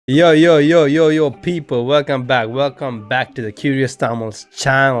Yo, people, welcome back to the Curious Tamils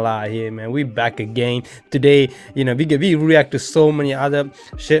channel out here, man. We back again today. We react to so many other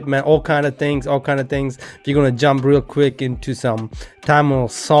shit, man. All kind of things. We're gonna jump real quick into some Tamil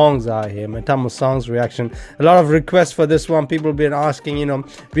songs out here, man. Tamil songs reaction. A lot of requests for this one. People been asking,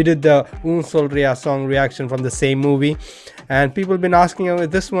 we did the Un Solriya song reaction from the same movie, and people been asking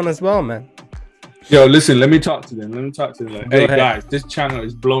about this one as well, man. Yo, listen, let me talk to them. Like, hey, guys, this channel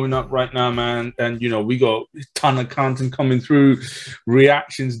is blowing up right now, man. And, we got a ton of content coming through.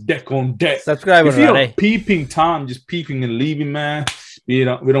 Reactions, deck on deck. Subscribe. If you're peeping Tom, just peeping and leaving, man, we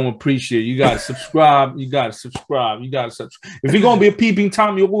don't appreciate it. You got to subscribe. If you're going to be a peeping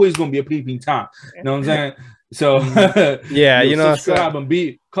Tom, you're always going to be a peeping Tom. You know what I'm saying? So, yeah, subscribe and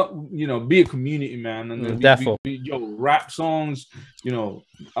be a community, man. And definitely. Rap songs,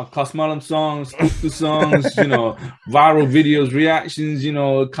 Kasmalam songs, Kutu songs, viral videos, reactions,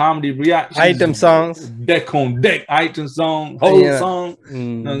 comedy reactions, item songs, deck on deck, item song, whole song.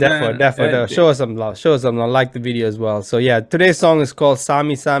 Definitely. Show us some love. Like the video as well. So yeah, today's song is called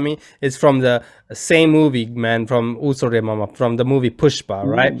Saami. It's from the same movie, man, from Usore Mama, from the movie Pushpa,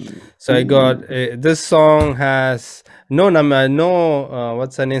 right? So I got this song has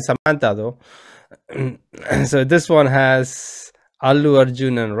what's her name, Samantha though. So this one has Allu,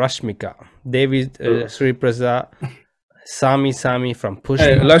 Arjun and Rashmika, David Sri Prasad, Saami from Pushpa.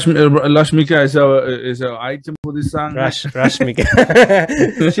 Hey, Rashmika is an item for this song. Rashmika.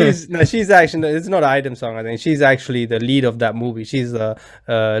 she's actually, it's not an item song. I think she's actually the lead of that movie. She's the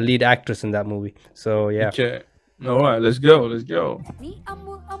lead actress in that movie. So yeah. Okay. All right, let's go.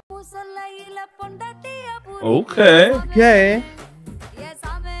 Okay.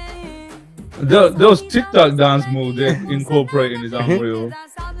 Those TikTok dance moves they incorporating is unreal.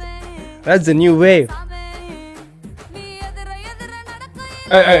 That's the new wave.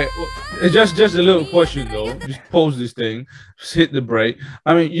 Hey, just a little question though. Just pause this thing. Just hit the break.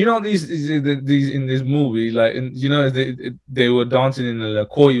 I mean, these in this movie, like, they were dancing in the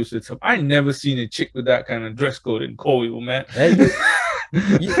koyus and stuff. I never seen a chick with that kind of dress code in koyu, man.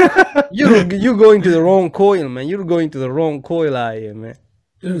 You're going to the wrong coil, man. You're going to the wrong coil out here, man.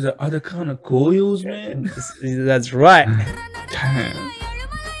 There's other kind of koyus, man. That's right. Damn.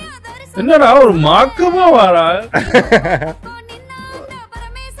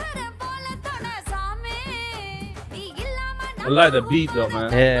 I like the beat though,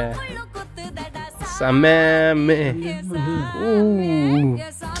 man. Yeah. Saami. Ooh.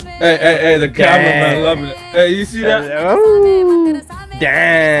 Hey, the cameraman loving it. Hey, you see that? Ooh.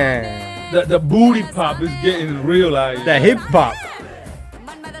 Damn. The booty pop is getting realized. The hip hop.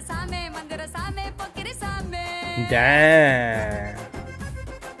 Damn.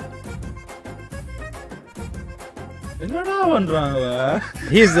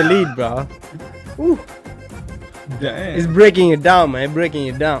 He's the lead, bro. Ooh. Damn. He's breaking it down, man. Breaking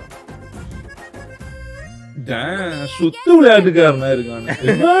it down. Damn.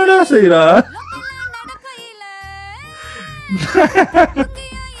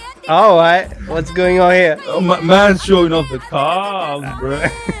 Alright, what's going on here? Oh, man's showing off the calves, bro.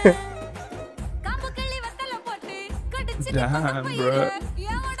 Damn, bro.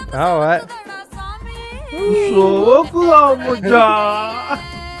 Alright.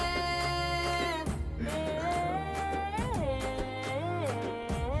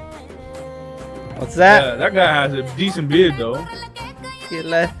 What's that? Yeah, that guy has a decent beard though.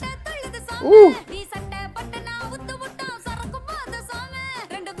 Ooh.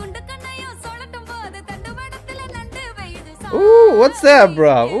 Ooh, what's that,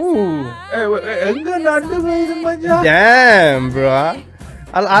 bro? Ooh. Damn, bro.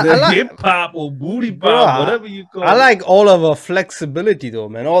 I like hip hop or booty pop, whatever you call it. I like all of our flexibility though,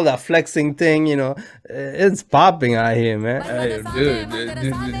 man. All that flexing thing, it's popping out here, man. Hey, dude,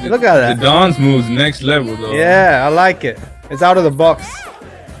 look at that. The dance moves next level though. Yeah, I like it. It's out of the box.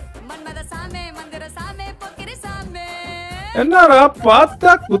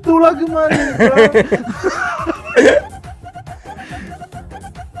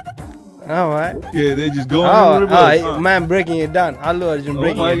 Alright. Yeah, they just going in reverse, man, breaking it down. Allu Arjun breaking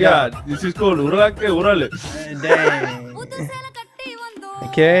it down. Oh my god, this is called Urake Urale. Dang.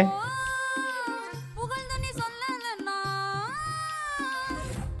 Okay.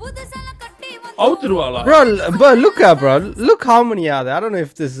 Bro, but look how many are there. I don't know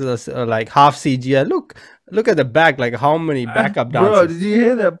if this is like half CGI. Look, Look at the back, like how many backup Bro, dancers. did you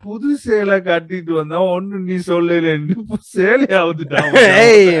hear that? புது சேலை கட்டிட்டு வந்தா ஒண்ணு நீ சொல்லல சேலையாவது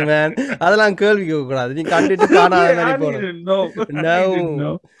Hey man, அதெல்லாம் கேள்வி கேட்க கூடாது. நீ கண்டிட்டு காணாத மாதிரி போறோம்.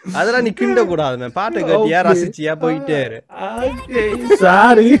 No. அதெல்லாம் நீ கிண்ட கூடாது man. பாட்டை கேட்டியா ரசிச்சியா போயிட்டே இரு. Okay,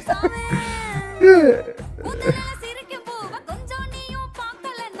 sorry.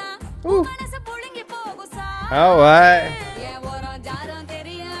 Alright.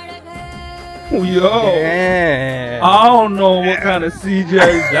 Yo, Yeah. I don't know what kind of CJ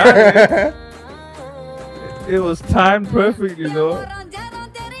is that. It was timed perfectly though.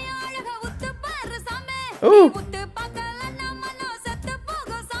 Ooh.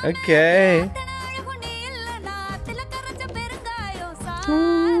 Okay.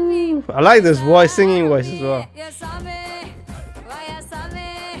 Ooh. I like this voice, singing voice as well.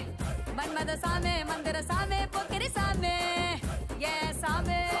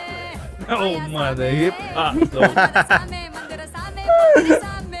 Oh my, the hip hop though.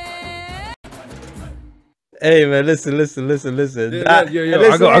 Hey man, listen. Yeah,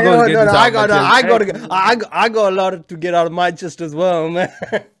 I got a lot to get out of my chest as well, man.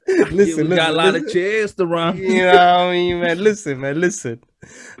 listen, we got a lot of chairs to run. You know what I mean, man? Listen.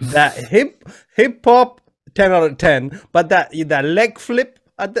 That hip hop, 10 out of 10. But that leg flip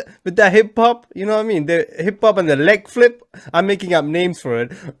with that hip hop, you know what I mean? The hip hop and the leg flip, I'm making up names for it.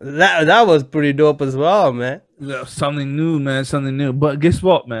 That was pretty dope as well, man. Something new, man. Something new. But guess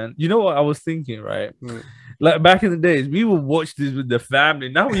what, man? You know what I was thinking, right? Like back in the days, we would watch this with the family.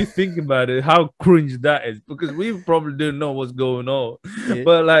 Now when you think about it, how cringe that is, because we probably didn't know what's going on. Yeah.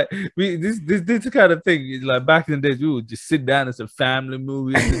 But like this kind of thing is like back in the days, we would just sit down as a family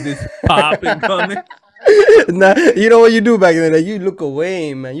movie and this popping coming. Nah, you know what you do back in the day? You look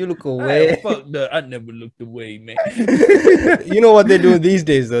away, man. You look away. Hey, fuck that. I never looked away, man. You know what they do these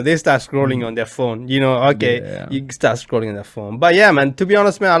days, though? They start scrolling on their phone. You know, okay, yeah. You start scrolling on their phone. But yeah, man, to be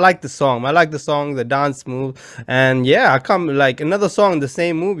honest, man, I like the song. I like the song, the dance move. And yeah, I come like another song in the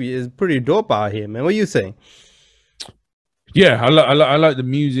same movie is pretty dope out here, man. What you saying? Yeah, I like the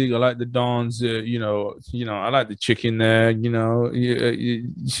music. I like the dance. You know, I like the chicken there. You know,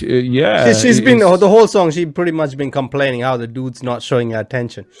 yeah. She's been the whole song. She pretty much been complaining how the dude's not showing her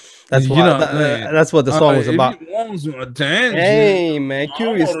attention. That's what that's what the song was about. If he wants attention, hey man,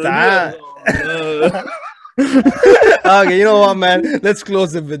 curious style. Okay, you know what, man? Let's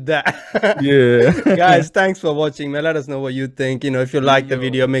close it with that. Yeah. Guys, thanks for watching, man. Let us know what you think. You know, if you like the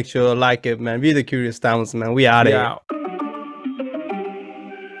video, make sure to like it, man. We the Curious Towns, man. We out of here.